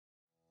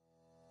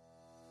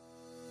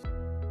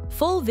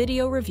full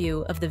video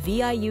review of the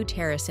VIU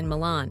Terrace in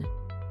Milan.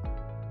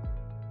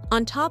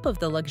 On top of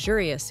the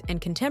luxurious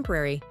and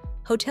contemporary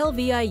Hotel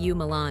VIU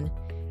Milan,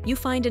 you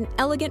find an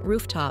elegant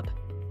rooftop,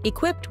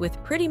 equipped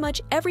with pretty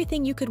much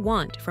everything you could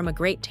want from a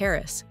great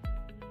terrace.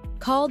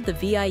 Called the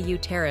VIU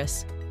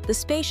Terrace, the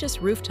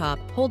spacious rooftop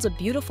holds a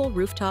beautiful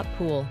rooftop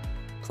pool,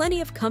 plenty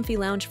of comfy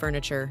lounge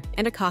furniture,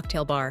 and a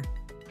cocktail bar.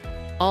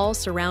 All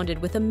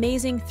surrounded with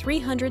amazing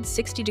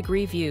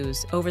 360-degree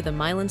views over the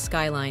Milan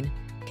skyline,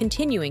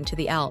 continuing to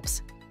the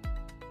Alps.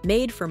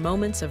 Made for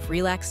moments of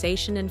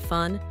relaxation and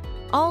fun,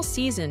 all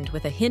seasoned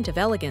with a hint of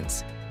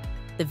elegance.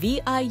 The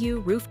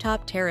VIU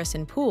Rooftop Terrace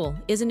and Pool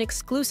is an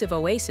exclusive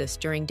oasis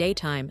during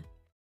daytime.